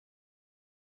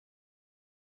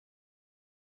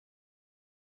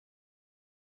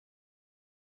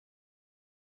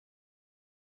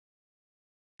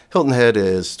Hilton Head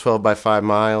is 12 by 5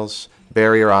 miles,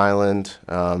 barrier island,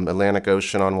 Atlantic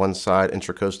Ocean on one side,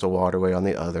 intracoastal waterway on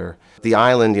the other. The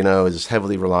island, is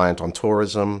heavily reliant on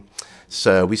tourism.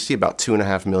 So we see about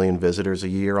 2.5 million visitors a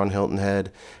year on Hilton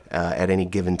Head. At any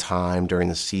given time during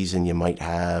the season, you might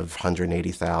have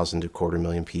 180,000 to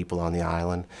 250,000 people on the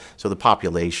island. So the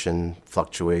population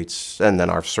fluctuates, and then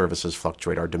our services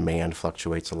fluctuate. Our demand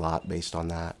fluctuates a lot based on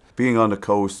that. Being on the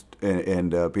coast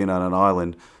and being on an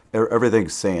island,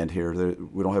 everything's sand here.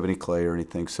 We don't have any clay or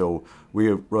anything, so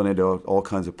we run into all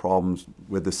kinds of problems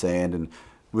with the sand and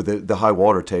with the high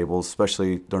water tables,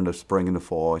 especially during the spring and the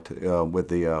fall, with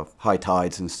the high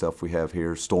tides and stuff we have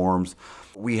here, storms.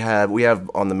 We have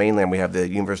on the mainland, we have the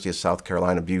University of South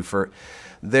Carolina, Beaufort.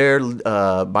 Their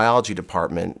biology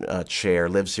department chair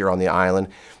lives here on the island.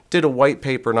 Did a white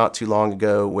paper not too long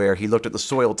ago where he looked at the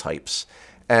soil types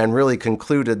and really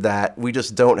concluded that we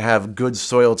just don't have good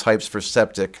soil types for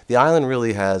septic. The island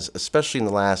really has, especially in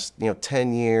the last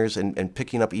 10 years and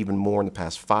picking up even more in the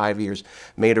past 5 years,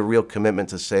 made a real commitment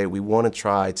to say we want to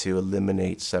try to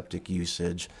eliminate septic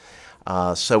usage.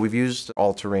 So we've used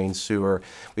all-terrain sewer.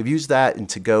 We've used that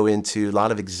to go into a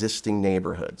lot of existing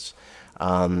neighborhoods.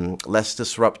 Less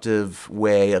disruptive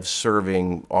way of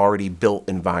serving already built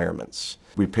environments.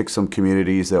 We picked some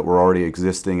communities that were already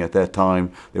existing at that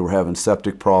time. They were having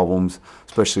septic problems,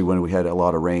 especially when we had a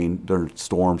lot of rain during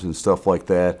storms and stuff like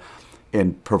that,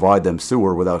 and provide them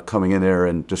sewer without coming in there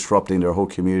and disrupting their whole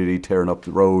community, tearing up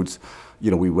the roads.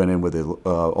 We went in with an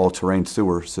all-terrain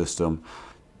sewer system.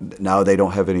 Now they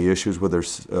don't have any issues with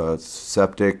their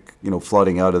septic,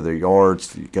 flooding out of their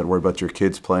yards. You got to worry about your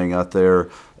kids playing out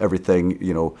there. Everything,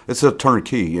 it's a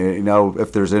turnkey. Now,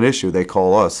 if there's an issue, they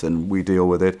call us and we deal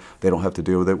with it. They don't have to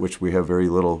deal with it, which we have very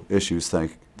little issues.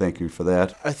 Thank you for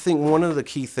that. I think one of the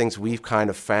key things we've kind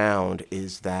of found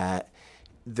is that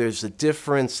there's a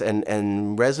difference,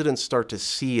 and residents start to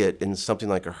see it in something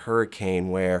like a hurricane,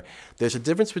 where there's a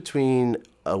difference between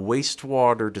a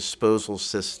wastewater disposal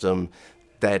system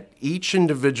that each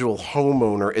individual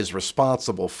homeowner is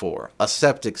responsible for, a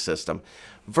septic system,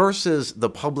 versus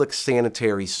the public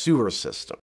sanitary sewer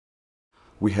system.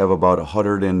 We have about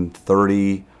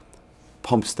 130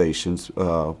 pump stations,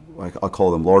 I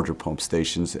call them larger pump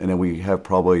stations, and then we have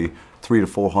probably 300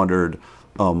 to 400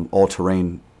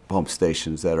 all-terrain pump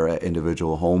stations that are at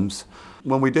individual homes.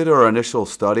 When we did our initial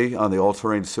study on the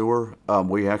all-terrain sewer,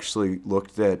 we actually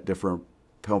looked at different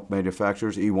pump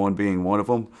manufacturers, E1 being one of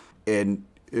them, and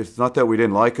it's not that we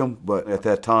didn't like them, but at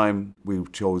that time we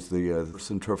chose the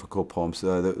centrifugal pumps.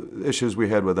 The issues we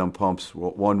had with them pumps,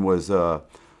 one was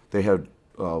they had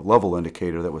a level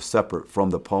indicator that was separate from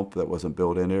the pump that wasn't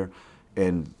built in there,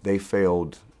 and they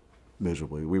failed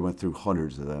miserably. We went through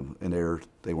hundreds of them, and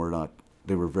they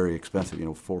were very expensive,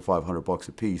 $400 or $500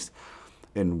 a piece,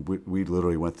 and we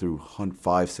literally went through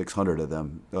 500-600 of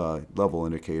them level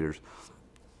indicators,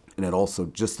 and then also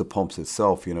just the pumps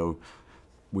itself,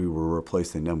 we were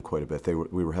replacing them quite a bit.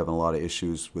 We were having a lot of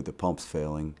issues with the pumps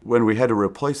failing. When we had to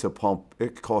replace a pump,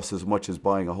 it cost as much as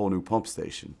buying a whole new pump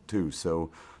station too.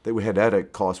 So we had that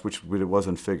at cost, which it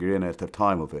wasn't figured in at the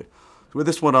time of it. So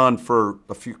this went on for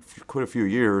quite a few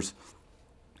years,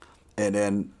 and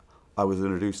then I was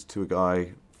introduced to a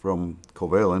guy from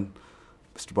Covalent,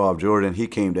 Mr. Bob Jordan. He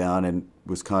came down and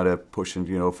was kind of pushing,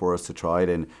 for us to try it,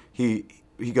 and he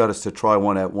got us to try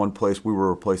one at one place. We were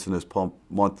replacing this pump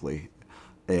monthly.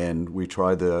 And we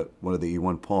tried one of the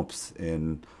E1 pumps,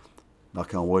 and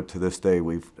knock on wood, to this day,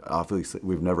 we've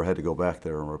never had to go back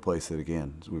there and replace it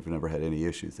again. So we've never had any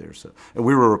issues there. So, and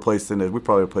we were replacing it. We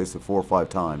probably replaced it 4 or 5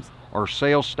 times. Our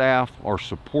sales staff, our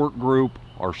support group,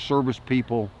 our service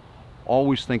people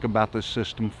always think about this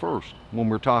system first. When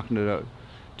we're talking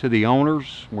to the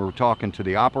owners, when we're talking to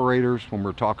the operators, when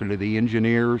we're talking to the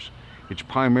engineers, it's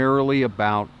primarily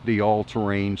about the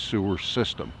all-terrain sewer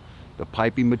system. The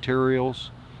piping materials,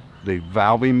 the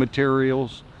valving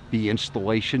materials, the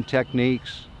installation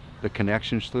techniques, the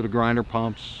connections to the grinder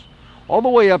pumps, all the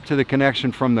way up to the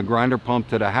connection from the grinder pump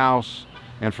to the house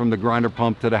and from the grinder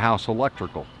pump to the house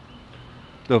electrical.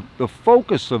 The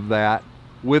focus of that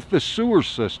with the sewer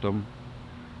system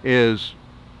is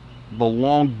the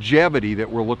longevity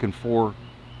that we're looking for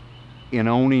in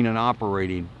owning and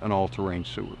operating an all-terrain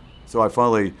sewer. So I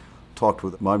finally talked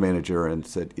with my manager and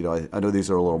said, I know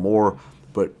these are a little more,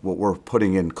 but what we're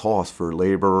putting in cost for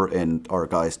labor and our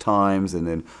guys' times, and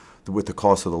then with the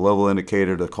cost of the level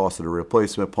indicator, the cost of the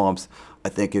replacement pumps, I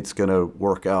think it's going to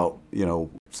work out,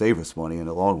 save us money in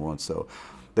the long run. So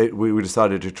we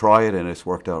decided to try it, and it's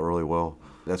worked out really well.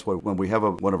 That's why when we have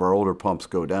one of our older pumps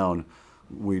go down,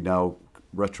 we now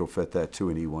retrofit that to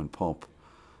an E1 pump.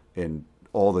 And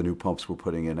all the new pumps we're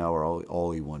putting in now are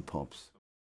all E1 pumps.